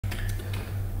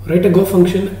Write a go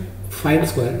function find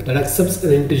square that accepts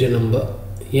an integer number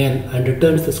n and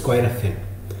returns the square of n.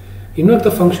 Invoke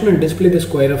the function and display the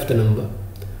square of the number.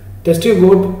 Test your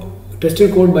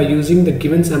code by using the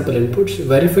given sample inputs.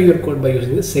 Verify your code by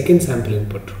using the second sample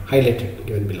input highlighted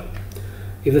given below.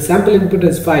 If the sample input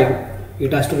is 5,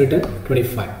 it has to return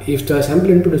 25. If the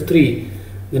sample input is 3,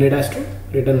 then it has to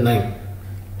return 9.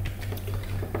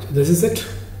 So this is it.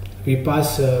 We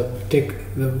pass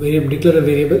declare a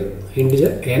variable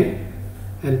integer n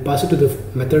and pass it to the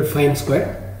method find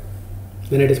square.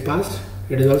 When it is passed,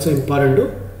 it is also important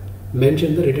to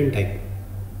mention the return type.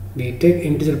 We take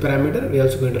integer parameter, we are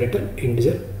also going to return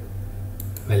integer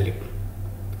value.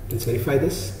 Let's verify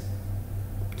this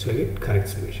so we get correct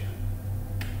solution.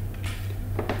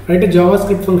 Write a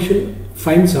JavaScript function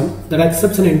find sum that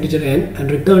accepts an integer n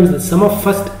and returns the sum of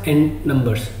first n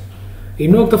numbers.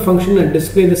 Invoke the function and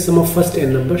display the sum of first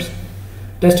n numbers.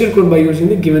 Test your code by using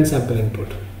the given sample input.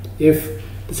 If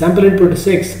the sample input is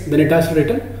 6, then it has to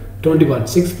return 21.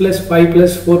 6 plus 5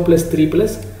 plus 4 plus 3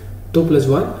 plus 2 plus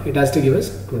 1, it has to give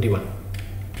us 21.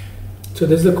 So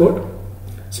this is the code.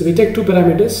 So we take two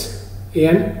parameters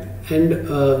n and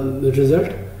the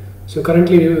result. So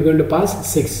currently we are going to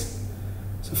pass 6.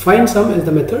 So find sum is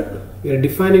the method. We are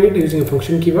defining it using a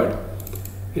function keyword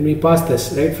and we pass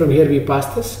this. Right from here we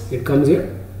pass this. It comes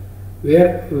here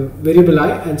where variable I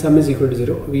and sum is equal to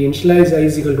 0. We initialize I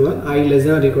is equal to 1, I less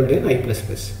than or equal to n, I plus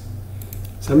plus.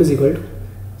 Sum is equal to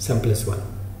sum plus 1.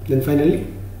 Then finally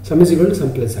sum is equal to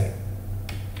sum plus I.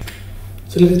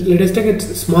 So let us take a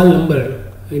small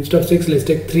number. Instead of 6, let's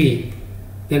take 3.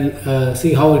 Then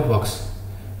see how it works.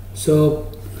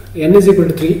 So n is equal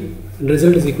to 3 and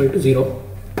result is equal to 0.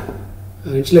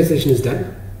 Initialization is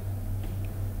done.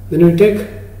 Then we take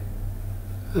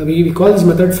we call this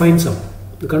method find sum.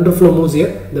 The control flow moves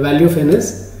here. The value of n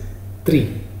is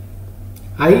 3.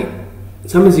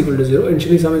 Sum is equal to 0.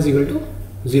 Initially sum is equal to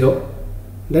 0.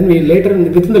 Then we later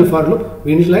within the for loop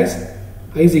we initialize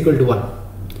I is equal to 1.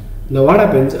 Now what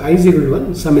happens? I is equal to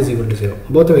 1, sum is equal to 0.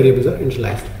 Both the variables are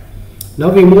initialized.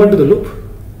 Now we move on to the loop.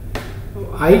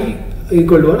 I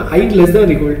equal to 1, I less than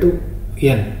or equal to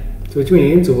n. So which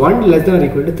means 1 less than or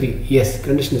equal to 3. Yes,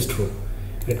 condition is true.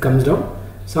 It comes down.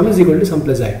 Sum is equal to sum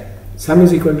plus I. Sum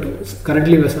is equal to,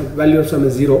 currently value of sum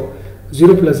is 0.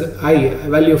 0 plus I,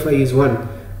 value of I is 1.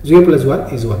 0 plus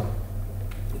 1 is 1.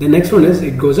 The next one is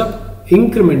it goes up,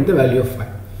 increment the value of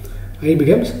I. I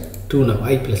becomes 2 now,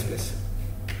 I plus plus.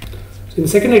 So in the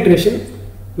second iteration,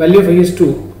 value of I is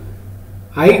 2.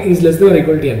 I is less than or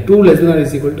equal to n. 2 less than or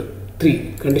is equal to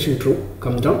 3. Condition true,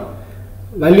 comes down.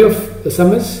 Value of the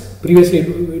sum is, previously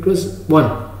it was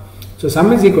 1. So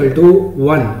sum is equal to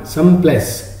 1, sum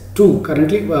plus 2.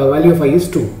 Currently value of I is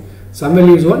 2. Sum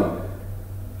value is 1,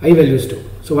 I value is 2.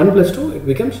 So 1 plus 2, it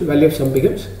becomes, value of sum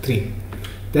becomes 3.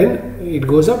 Then it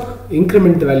goes up,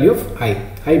 increment the value of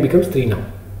I. I becomes 3 now.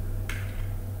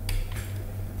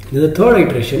 In the third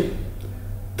iteration,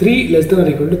 3 less than or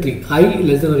equal to 3. I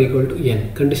less than or equal to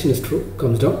n. Condition is true,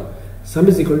 comes down. Sum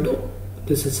is equal to,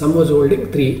 this is sum was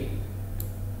holding 3.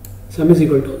 Sum is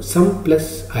equal to sum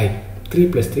plus I.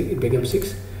 3 plus 3, it becomes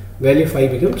 6. Value of I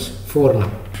becomes 4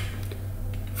 now.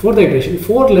 Fourth iteration,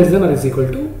 4 less than or is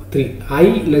equal to 3. I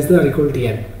less than or equal to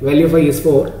n. Value of I is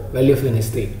 4, value of n is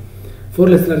 3. 4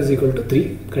 less than or is equal to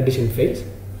 3, condition fails.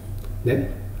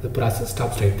 Then the process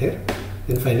stops right there.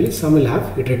 Then finally sum will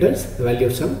have, it returns the value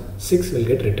of sum, 6 will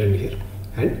get returned here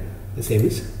and the same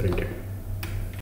is printed.